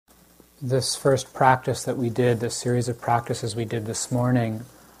this first practice that we did, this series of practices we did this morning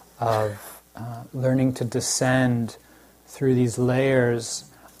of learning to descend through these layers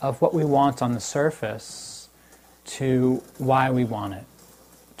of what we want on the surface to why we want it,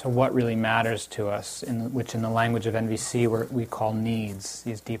 to what really matters to us, which in the language of NVC we call needs,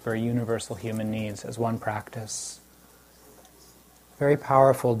 these deeper universal human needs, as one practice. Very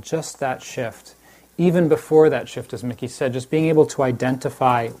powerful, just that shift. Even before that shift, as Miki said, just being able to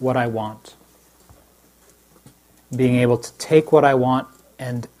identify what I want. Being able to take what I want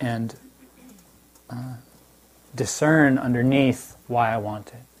and discern underneath why I want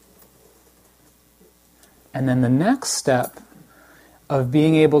it. And then the next step of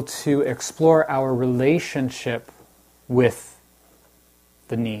being able to explore our relationship with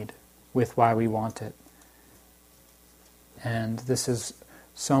the need, with why we want it. And this is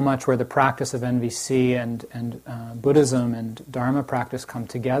so much where the practice of NVC and Buddhism and Dharma practice come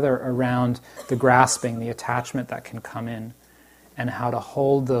together around the grasping, the attachment that can come in, and how to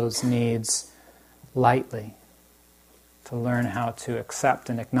hold those needs lightly, to learn how to accept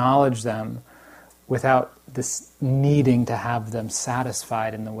and acknowledge them without this needing to have them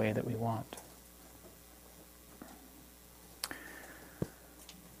satisfied in the way that we want.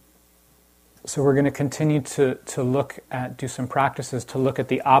 So we're going to continue to do some practices to look at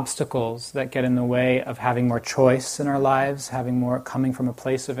the obstacles that get in the way of having more choice in our lives, having more coming from a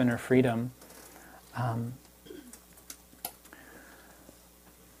place of inner freedom.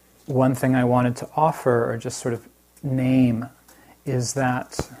 One thing I wanted to offer, or just sort of name, is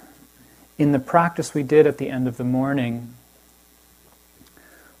that in the practice we did at the end of the morning,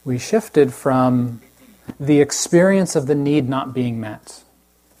 we shifted from the experience of the need not being met,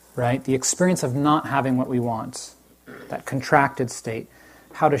 right? The experience of not having what we want, that contracted state.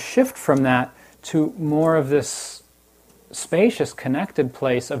 How to shift from that to more of this spacious, connected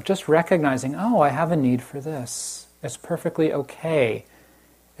place of just recognizing, oh, I have a need for this. It's perfectly okay.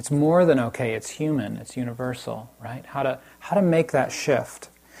 It's more than okay. It's human. It's universal, right? How to make that shift.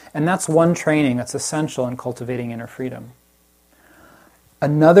 And that's one training that's essential in cultivating inner freedom.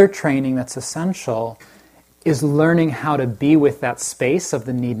 Another training that's essential is learning how to be with that space of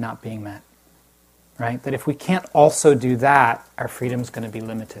the need not being met, right? That if we can't also do that, our freedom's going to be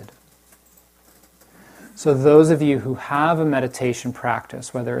limited. So those of you who have a meditation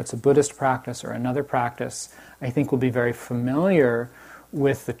practice, whether it's a Buddhist practice or another practice, I think will be very familiar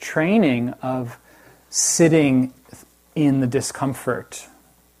with the training of sitting in the discomfort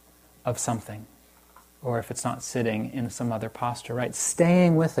of something, or if it's not sitting, in some other posture, right?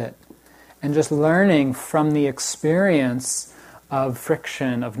 Staying with it. And just learning from the experience of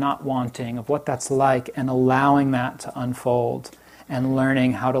friction, of not wanting, of what that's like, and allowing that to unfold, and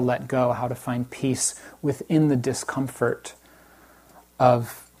learning how to let go, how to find peace within the discomfort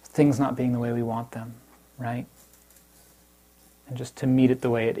of things not being the way we want them, right? And just to meet it the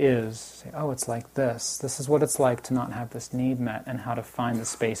way it is, say, oh, it's like this. This is what it's like to not have this need met, and how to find the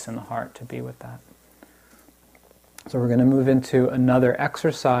space in the heart to be with that. So we're going to move into another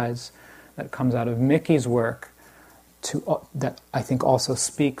exercise that comes out of Miki's work that I think also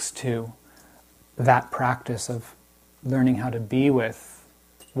speaks to that practice of learning how to be with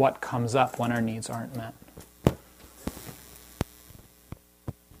what comes up when our needs aren't met.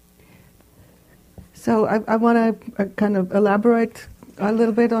 So I want to kind of elaborate a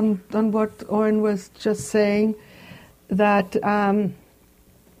little bit on what Oren was just saying, that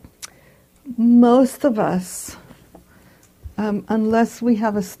most of us, unless we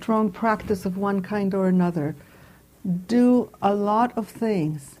have a strong practice of one kind or another, do a lot of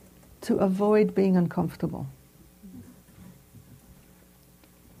things to avoid being uncomfortable.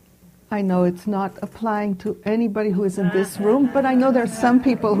 I know it's not applying to anybody who is in this room, but I know there are some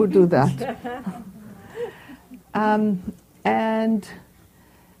people who do that. And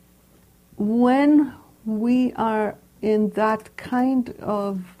when we are in that kind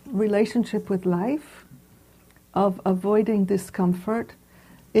of relationship with life, of avoiding discomfort,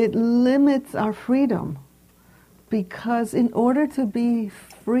 it limits our freedom. Because in order to be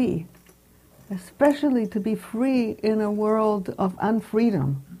free, especially to be free in a world of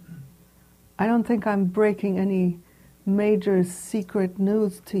unfreedom, I don't think I'm breaking any major secret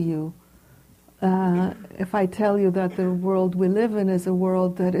news to you if I tell you that the world we live in is a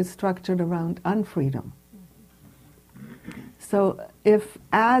world that is structured around unfreedom. So if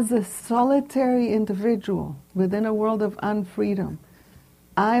as a solitary individual within a world of unfreedom,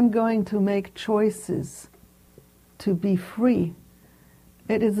 I'm going to make choices to be free,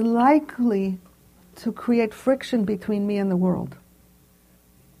 it is likely to create friction between me and the world.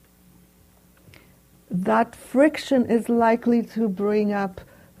 That friction is likely to bring up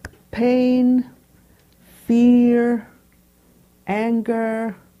pain, fear,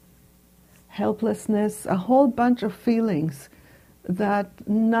 anger, helplessness, a whole bunch of feelings that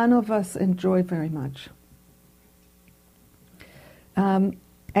none of us enjoy very much.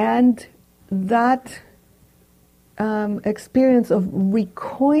 And that experience of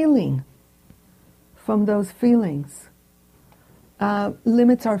recoiling from those feelings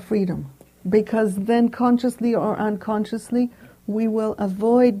limits our freedom, because then consciously or unconsciously we will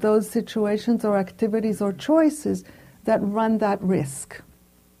avoid those situations or activities or choices that run that risk.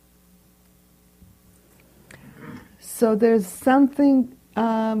 So there's something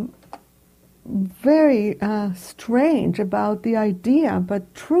very strange about the idea,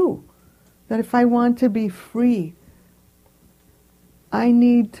 but true, that if I want to be free, I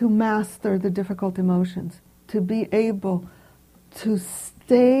need to master the difficult emotions, to be able to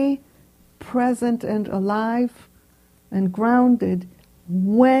stay present and alive and grounded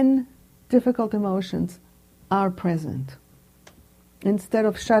when difficult emotions are present, instead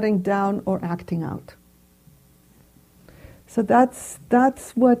of shutting down or acting out. So that's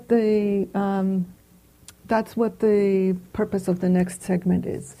what the purpose of the next segment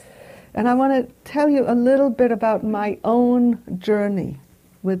is. And I want to tell you a little bit about my own journey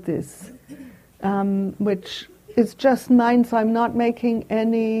with this, which is just mine, so I'm not making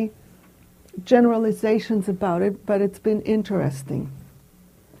any generalizations about it, but it's been interesting.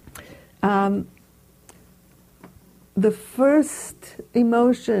 The first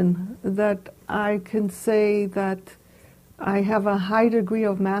emotion that I can say that I have a high degree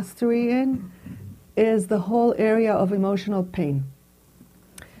of mastery in is the whole area of emotional pain.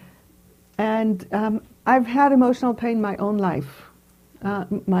 And I've had emotional pain my own life,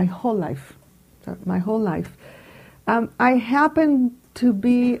 my whole life. I happen to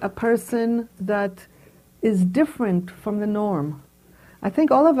be a person that is different from the norm. I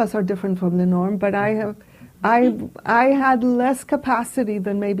think all of us are different from the norm, but I had less capacity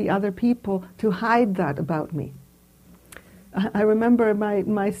than maybe other people to hide that about me. I remember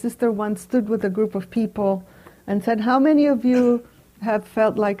my sister once stood with a group of people and said, "How many of you have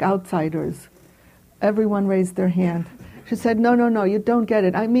felt like outsiders?" Everyone raised their hand. She said, no, you don't get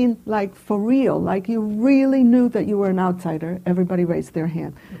it. I mean, like for real, like you really knew that you were an outsider. Everybody raised their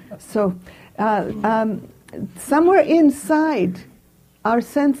hand. So somewhere inside, our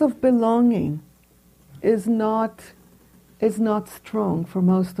sense of belonging is not strong for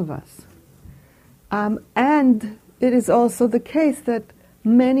most of us. And it is also the case that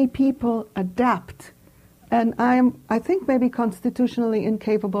many people adapt. And I think maybe constitutionally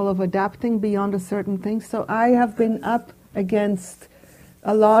incapable of adapting beyond a certain thing. So I have been up against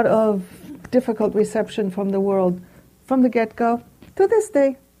a lot of difficult reception from the world from the get-go to this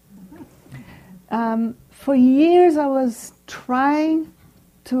day. For years I was trying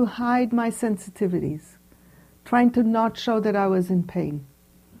to hide my sensitivities, trying to not show that I was in pain.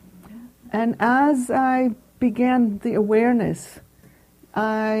 And as I began the awareness,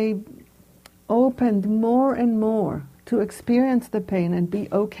 I opened more and more to experience the pain and be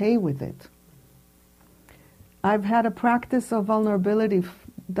okay with it. I've had a practice of vulnerability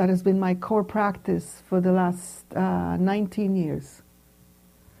that has been my core practice for the last 19 years.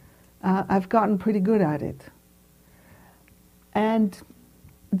 I've gotten pretty good at it. And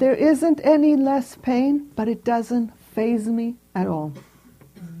there isn't any less pain, but it doesn't faze me at all.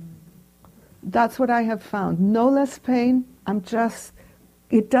 That's what I have found. No less pain.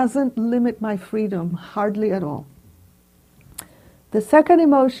 It doesn't limit my freedom, hardly at all. The second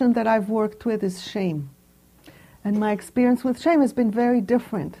emotion that I've worked with is shame. And my experience with shame has been very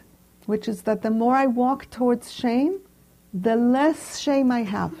different, which is that the more I walk towards shame, the less shame I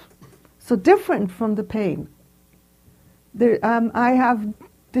have. So different from the pain. I have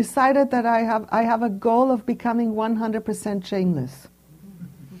decided that I have a goal of becoming 100% shameless.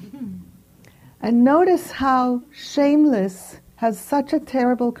 And notice how shameless has such a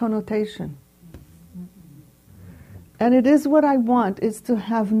terrible connotation. And it is what I want, is to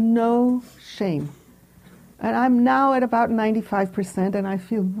have no shame. And I'm now at about 95%, and I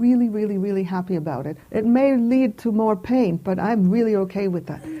feel really, really, really happy about it. It may lead to more pain, but I'm really okay with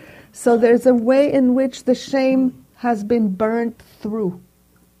that. So there's a way in which the shame has been burnt through.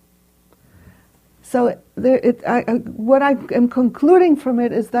 So what I am concluding from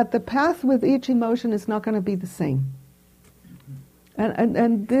it is that the path with each emotion is not going to be the same.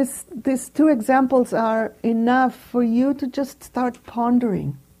 And these two examples are enough for you to just start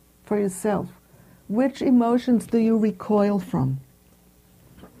pondering for yourself. Which emotions do you recoil from?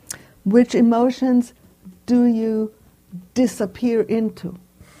 Which emotions do you disappear into?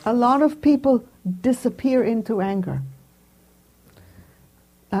 A lot of people disappear into anger.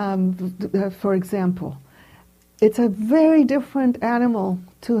 for example. It's a very different animal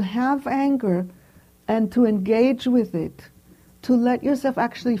to have anger and to engage with it, to let yourself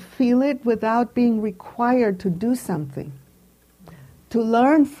actually feel it without being required to do something, to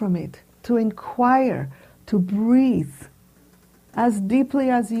learn from it, to inquire, to breathe as deeply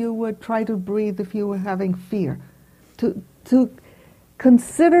as you would try to breathe if you were having fear, to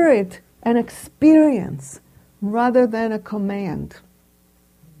consider it an experience rather than a command.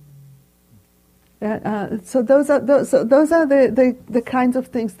 So those are the kinds of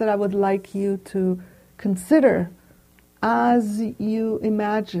things that I would like you to consider as you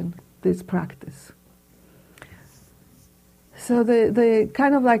imagine this practice. So the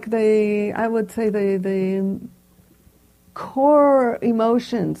kind of like I would say the core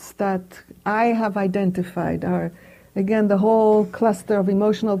emotions that I have identified are, again, the whole cluster of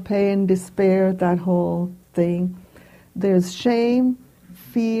emotional pain, despair, that whole thing. There's shame,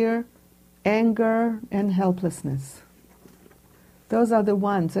 fear, anger, and helplessness. Those are the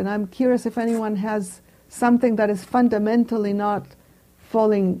ones. And I'm curious if anyone has something that is fundamentally not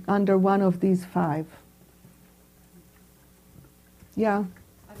falling under one of these five. Yeah?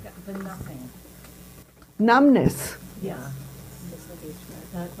 I've got the nothing. Numbness. Yeah.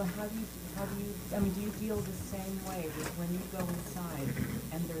 But how do you, I mean, do you feel the same way that when you go inside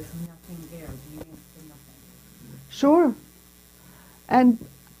and there's nothing there, do you feel nothing? Sure. And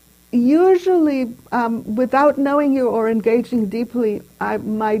usually, without knowing you or engaging deeply,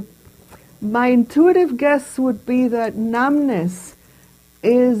 my intuitive guess would be that numbness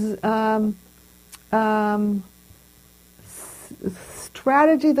is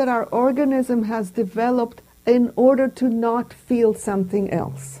strategy that our organism has developed in order to not feel something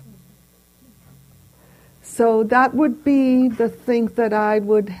else. So that would be the thing that I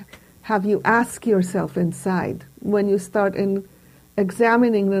would have you ask yourself inside when you start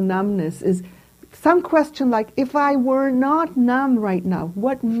examining the numbness, is some question like, if I were not numb right now,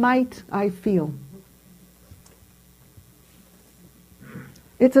 what might I feel?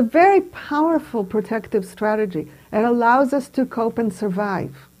 It's a very powerful protective strategy. It allows us to cope and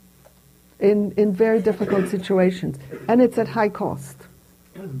survive in very difficult situations. And it's at high cost.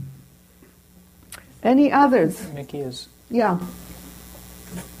 Any others? Miki is... Yeah.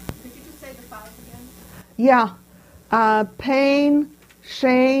 Could you just say the five again? Yeah. Pain,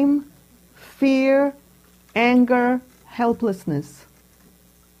 shame, fear, anger, helplessness.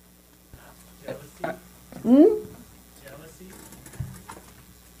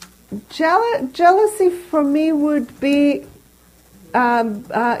 Jealousy for me would be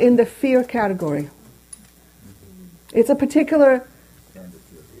in the fear category. It's a particular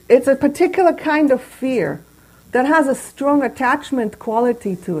kind of fear that has a strong attachment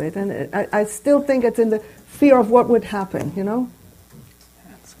quality to it, and I still think it's in the fear of what would happen, you know?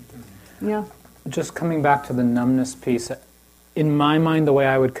 Yeah. Just coming back to the numbness piece, in my mind, the way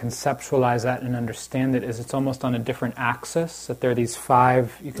I would conceptualize that and understand it is it's almost on a different axis, that there are these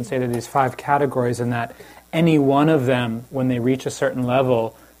five, you can say there are these five categories, and that any one of them, when they reach a certain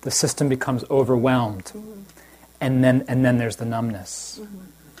level, the system becomes overwhelmed. Mm-hmm. And then there's the numbness. Mm-hmm.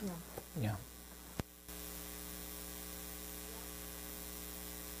 Yeah.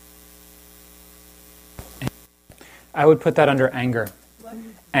 I would put that under anger.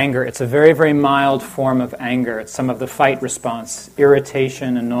 Anger, it's a very, very mild form of anger. It's some of the fight response,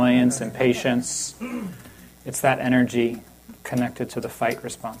 irritation, annoyance, impatience. It's that energy connected to the fight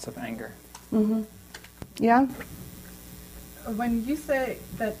response of anger. Mm-hmm. Yeah? When you say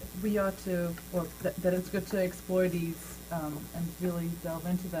that we ought to, or that it's good to explore these and really delve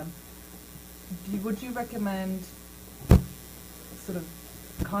into them, would you recommend sort of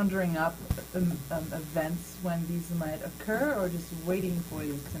conjuring up events when these might occur, or just waiting for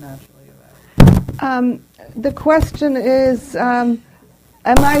these to naturally arise? The question is, am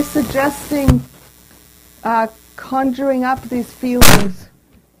I suggesting conjuring up these feelings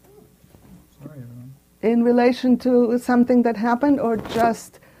in relation to something that happened, or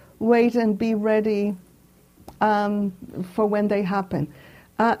just wait and be ready for when they happen?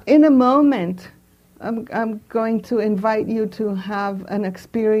 In a moment, I'm going to invite you to have an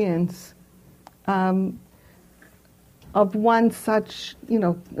experience of one such,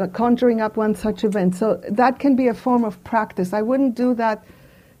 conjuring up one such event. So that can be a form of practice. I wouldn't do that,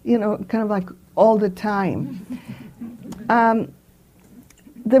 kind of like all the time.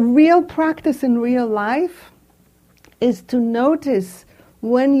 The real practice in real life is to notice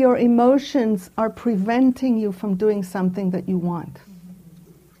when your emotions are preventing you from doing something that you want.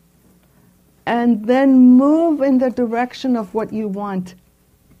 And then move in the direction of what you want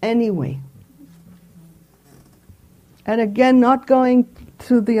anyway. And again, not going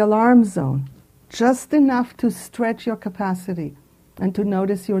to the alarm zone, just enough to stretch your capacity and to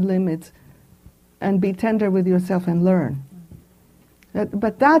notice your limits and be tender with yourself and learn.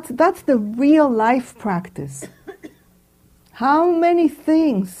 But that's the real life practice. How many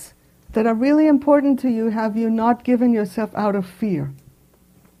things that are really important to you have you not given yourself out of fear?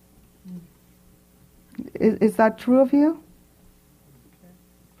 Is that true of you?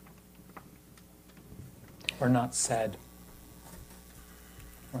 Or not said.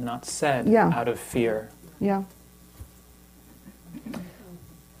 Or not said out of fear. Yeah.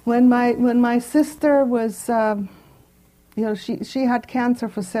 When my sister was, she had cancer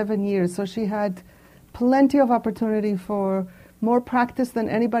for 7 years, so she had plenty of opportunity for more practice than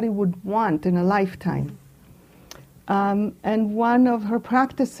anybody would want in a lifetime. And one of her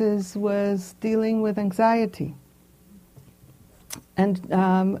practices was dealing with anxiety. And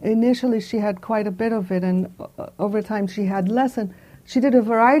initially she had quite a bit of it, and over time she had less. And she did a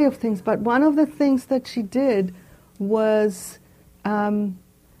variety of things, but one of the things that she did was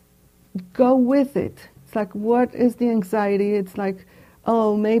go with it. It's like, what is the anxiety? It's like,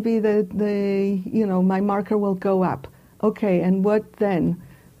 oh, maybe my marker will go up. Okay, and what then?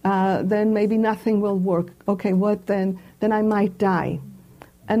 Then maybe nothing will work. Okay, what then? Then I might die.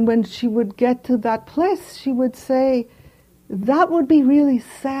 And when she would get to that place, she would say, that would be really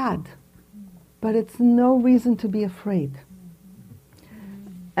sad, but it's no reason to be afraid.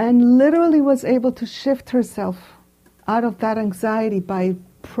 And literally was able to shift herself out of that anxiety by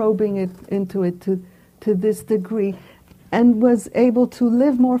probing it into it to this degree, and was able to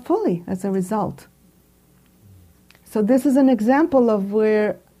live more fully as a result. So this is an example of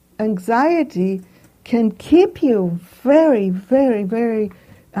where anxiety can keep you very, very, very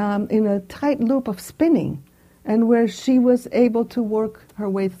in a tight loop of spinning, and where she was able to work her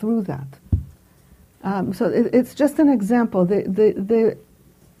way through that. So it's just an example. The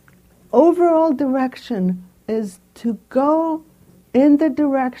overall direction is to go in the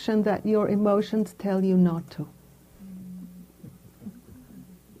direction that your emotions tell you not to.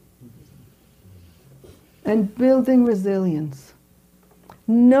 And building resilience.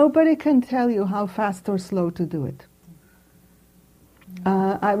 Nobody can tell you how fast or slow to do it.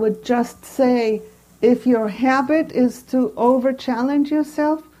 I would just say, if your habit is to over-challenge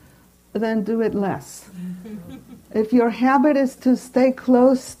yourself, then do it less. If your habit is to stay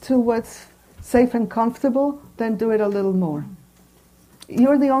close to what's safe and comfortable, then do it a little more.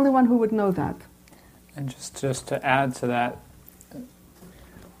 You're the only one who would know that. And just to add to that,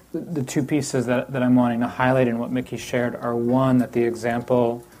 the two pieces that I'm wanting to highlight in what Miki shared are, one, that the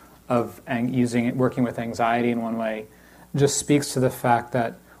example of working with anxiety in one way just speaks to the fact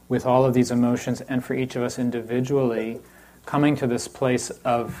that with all of these emotions, and for each of us individually, coming to this place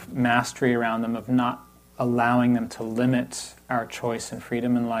of mastery around them, of not allowing them to limit our choice and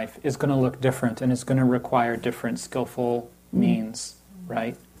freedom in life, is going to look different, and it's going to require different skillful means,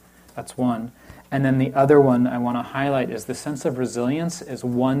 right? That's one. And then the other one I want to highlight is the sense of resilience is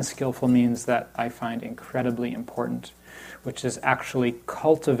one skillful means that I find incredibly important, which is actually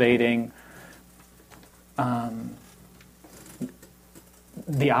cultivating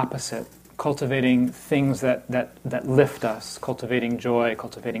the opposite, cultivating things that lift us, cultivating joy,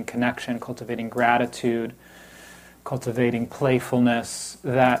 cultivating connection, cultivating gratitude, cultivating playfulness.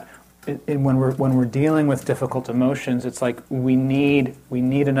 That when we're dealing with difficult emotions, it's like we need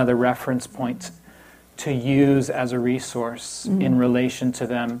another reference point to use as a resource in relation to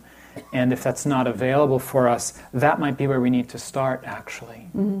them. And if that's not available for us, that might be where we need to start, actually,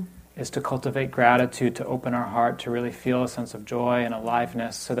 is to cultivate gratitude, to open our heart, to really feel a sense of joy and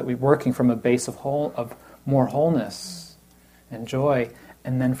aliveness, so that we're working from a base of more wholeness and joy,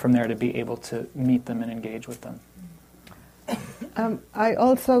 and then from there to be able to meet them and engage with them. I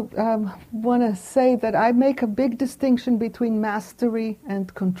also want to say that I make a big distinction between mastery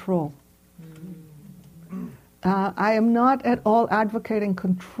and control. I am not at all advocating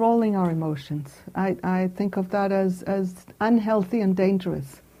controlling our emotions. I think of that as unhealthy and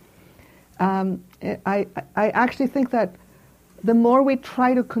dangerous. I actually think that the more we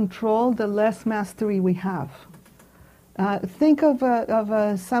try to control, the less mastery we have. Think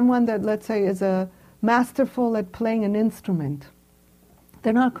of someone that, let's say, is masterful at playing an instrument.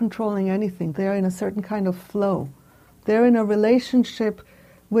 They're not controlling anything. They're in a certain kind of flow. They're in a relationship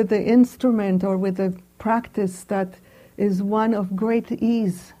with the instrument or with the practice that is one of great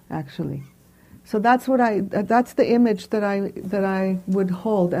ease, actually. So that's the image that I would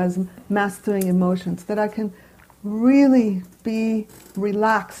hold as mastering emotions, that I can really be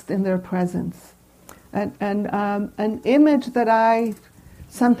relaxed in their presence. And an image that I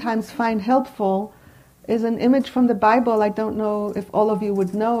sometimes find helpful is an image from the Bible. I don't know if all of you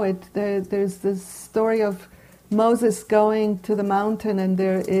would know it. There's this story of Moses going to the mountain, and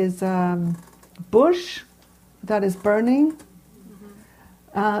there is a bush that is burning,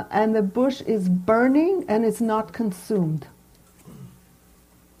 and the bush is burning and it's not consumed.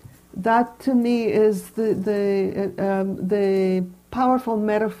 That to me is the powerful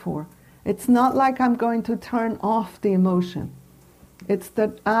metaphor. It's not like I'm going to turn off the emotion. It's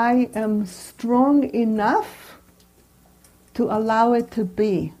that I am strong enough to allow it to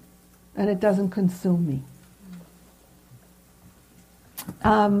be, and it doesn't consume me.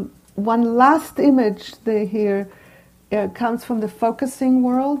 One last image here comes from the focusing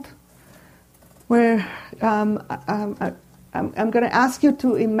world, where I'm going to ask you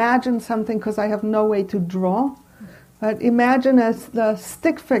to imagine something, because I have no way to draw. But imagine as the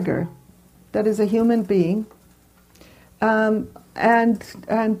stick figure that is a human being, and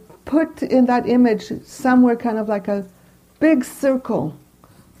put in that image somewhere kind of like a big circle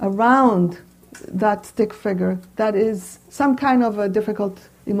around that stick figure that is some kind of a difficult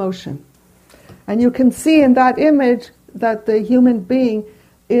emotion. And you can see in that image that the human being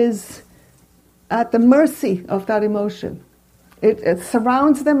is at the mercy of that emotion. It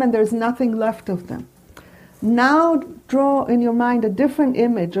surrounds them and there's nothing left of them. Now draw in your mind a different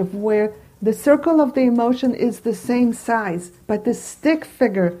image of where the circle of the emotion is the same size, but the stick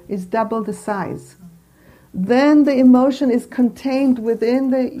figure is double the size. Then the emotion is contained within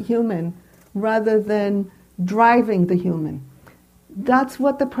the human rather than driving the human. That's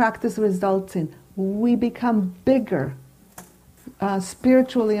what the practice results in. We become bigger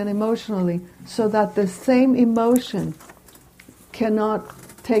spiritually and emotionally, so that the same emotion cannot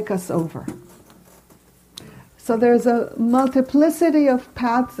take us over. So there's a multiplicity of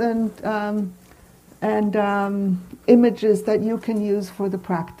paths and images that you can use for the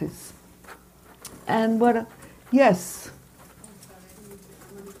practice. And what? Yes.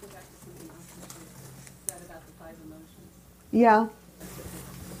 Let me go back to something else that you said about the 5 emotions. Yeah.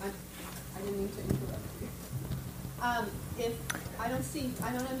 I didn't mean to interrupt you. If I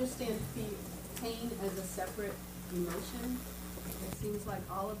don't understand pain as a separate emotion. It seems like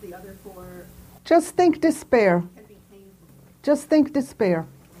all of the other 4 Just think despair. can be painful. Just think despair.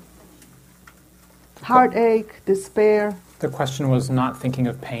 Heartache, despair. The question was not thinking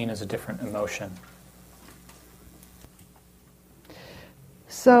of pain as a different emotion.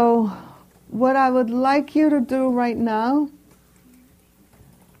 So, what I would like you to do right now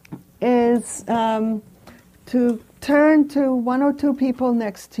is to turn to 1 or 2 people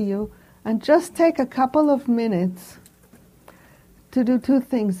next to you and just take a couple of minutes to do 2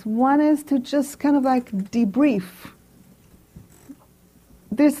 things. One is to just kind of like debrief.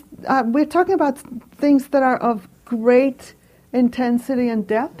 We're talking about things that are of great intensity and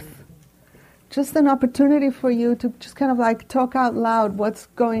depth. Just an opportunity for you to just kind of like talk out loud what's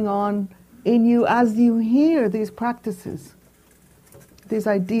going on in you as you hear these practices, these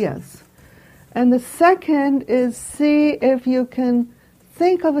ideas. And the second is see if you can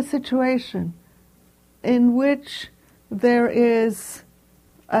think of a situation in which there is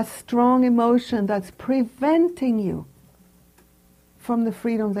a strong emotion that's preventing you from the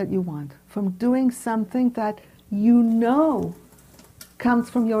freedom that you want, from doing something that you know comes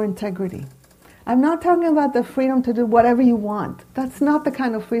from your integrity. I'm not talking about the freedom to do whatever you want. That's not the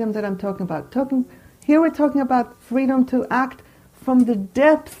kind of freedom that I'm talking about. Here we're talking about freedom to act from the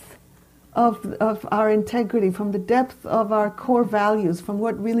depth of our integrity, from the depth of our core values, from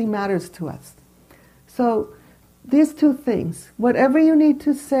what really matters to us. So these 2 things, whatever you need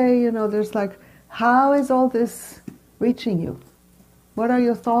to say, there's like, how is all this reaching you? What are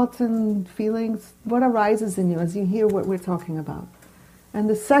your thoughts and feelings? What arises in you as you hear what we're talking about? And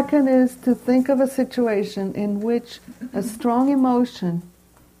the second is to think of a situation in which a strong emotion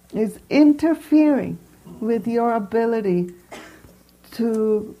is interfering with your ability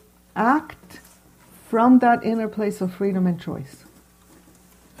to act from that inner place of freedom and choice.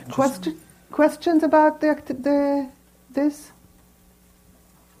 Questions about this?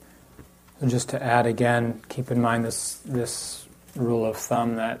 And just to add again, keep in mind this rule of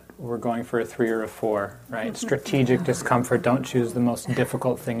thumb that we're going for a 3 or a 4, right? Strategic discomfort. Don't choose the most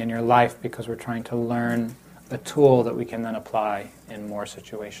difficult thing in your life, because we're trying to learn a tool that we can then apply in more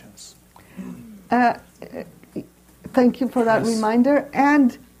situations. Thank you for that reminder.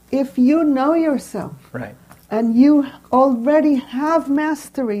 And if you know yourself, right, and you already have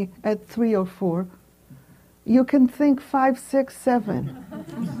mastery at 3 or 4, you can think 5, 6,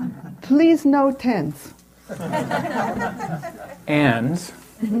 7. Please no 10s. And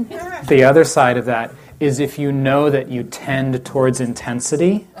the other side of that is if you know that you tend towards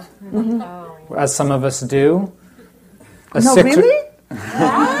intensity, as some of us do. No, really?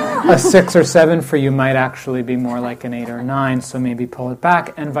 A 6 or 7 for you might actually be more like an 8 or 9, so maybe pull it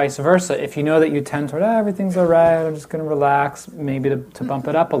back, and vice versa. If you know that you tend toward, everything's all right, I'm just going to relax, maybe to bump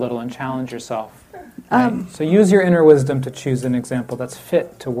it up a little and challenge yourself. Right? So use your inner wisdom to choose an example that's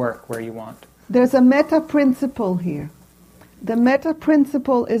fit to work where you want. There's a meta principle here. The meta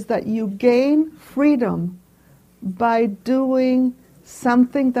principle is that you gain freedom by doing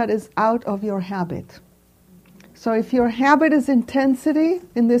something that is out of your habit. So if your habit is intensity,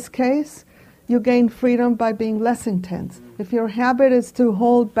 in this case, you gain freedom by being less intense. If your habit is to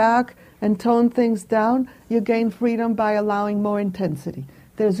hold back and tone things down, you gain freedom by allowing more intensity.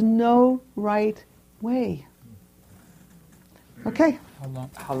 There's no right way. Okay.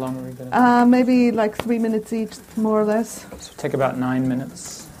 How long are we going to maybe like 3 minutes each, more or less. So take about 9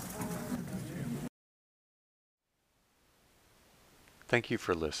 minutes. Thank you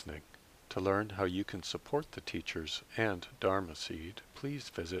for listening. To learn how you can support the teachers and Dharma Seed, please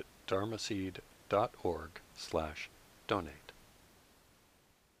visit dharmaseed.org/donate.